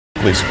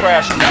Please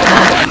crash.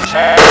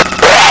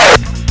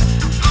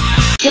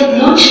 The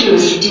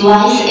Bluetooth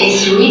device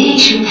is ready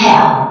to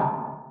pair.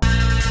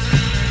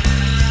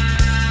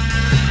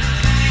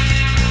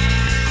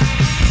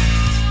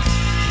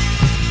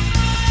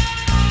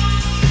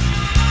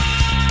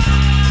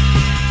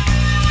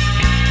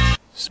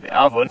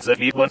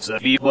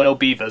 No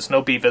beavers,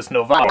 no beavers,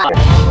 no vow.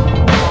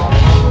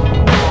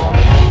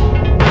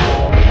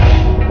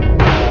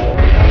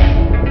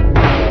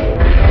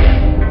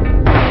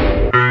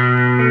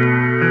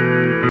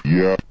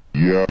 Yeah.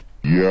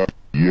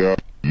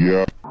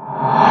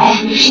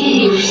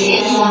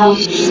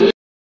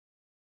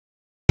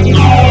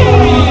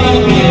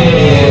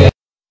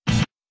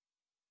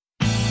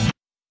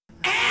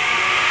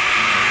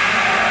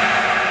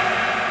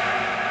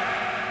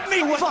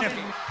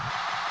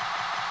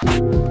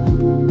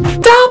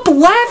 Stop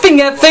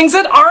laughing at things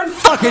that aren't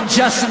fucking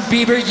Justin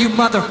Bieber, you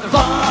motherfucker!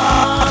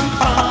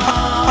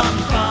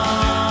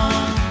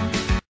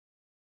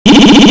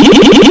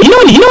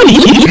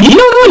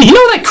 You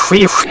know that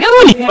creep.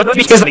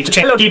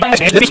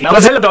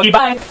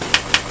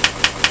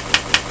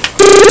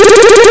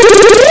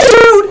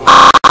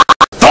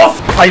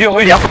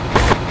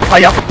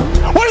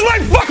 Where's my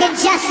fucking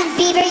Justin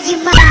Bieber, you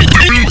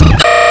motherfucker!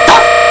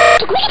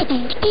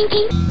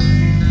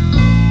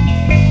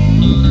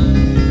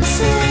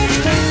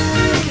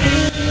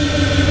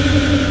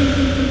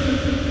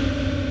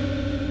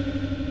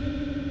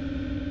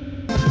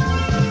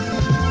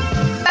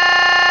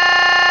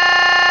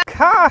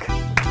 Cock!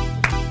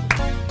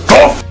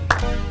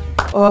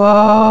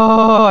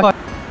 Oh!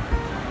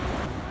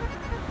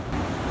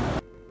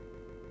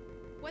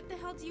 What the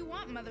hell do you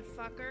want,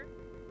 motherfucker?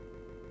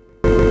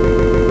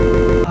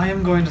 I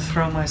am going to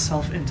throw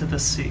myself into the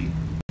sea.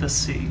 The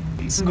sea.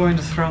 I'm going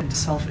to throw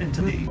myself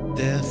into the...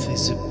 Death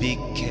is a big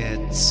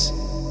cat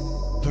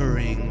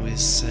purring with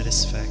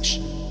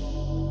satisfaction.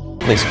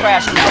 Please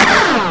crash.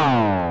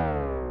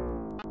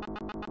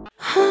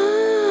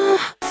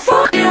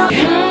 Fuck you!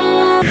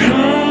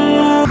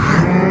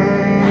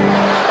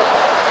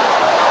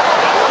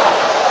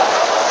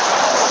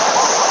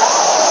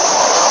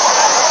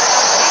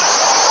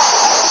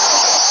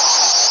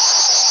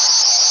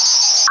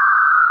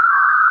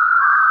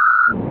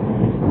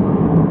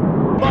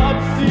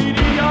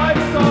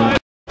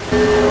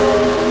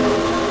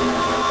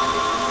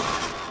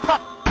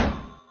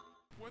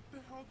 What the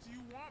hell do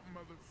you want,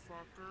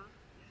 motherfucker?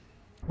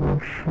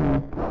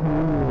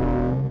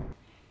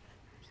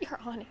 You're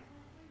on it.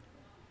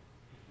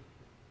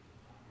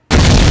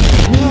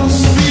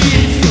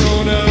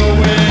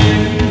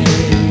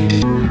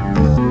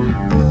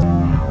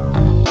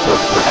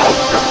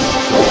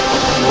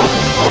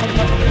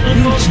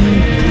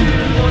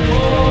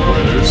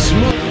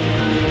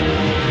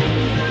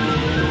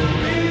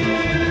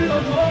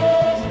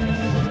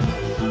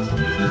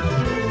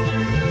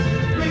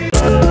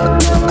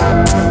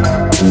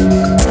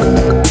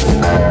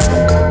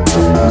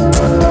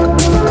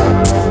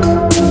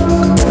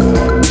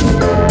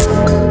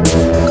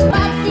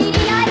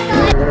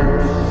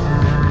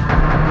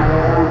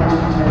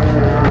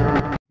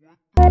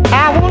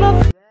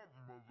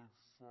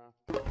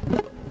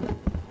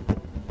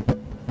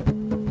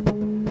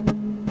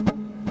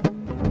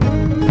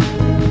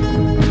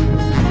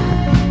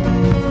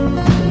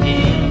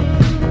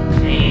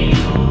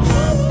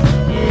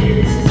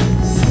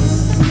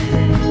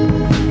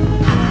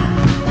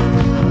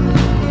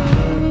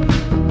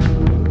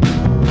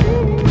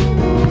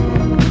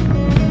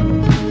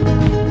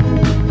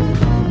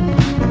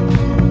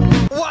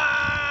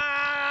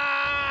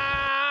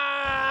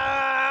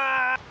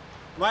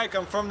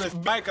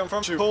 Mike, I'm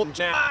from Cold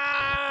Jam.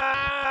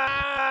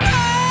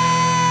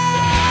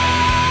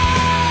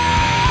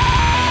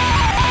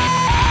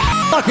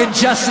 Fucking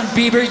Justin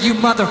Bieber, you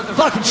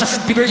motherfucking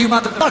Justin Bieber, you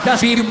motherfucker,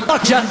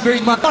 Justin Bieber,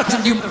 you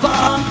motherfucker, you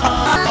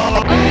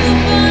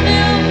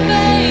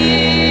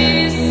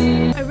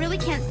I really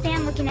can't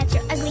stand looking at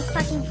your ugly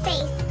fucking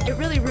face. It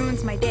really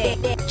ruins my day.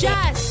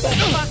 Just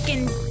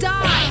fucking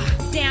die!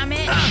 Damn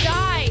it,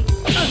 die!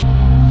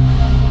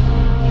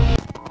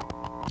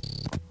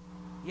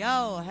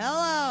 Yo,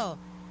 hello!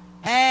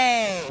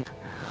 Hey!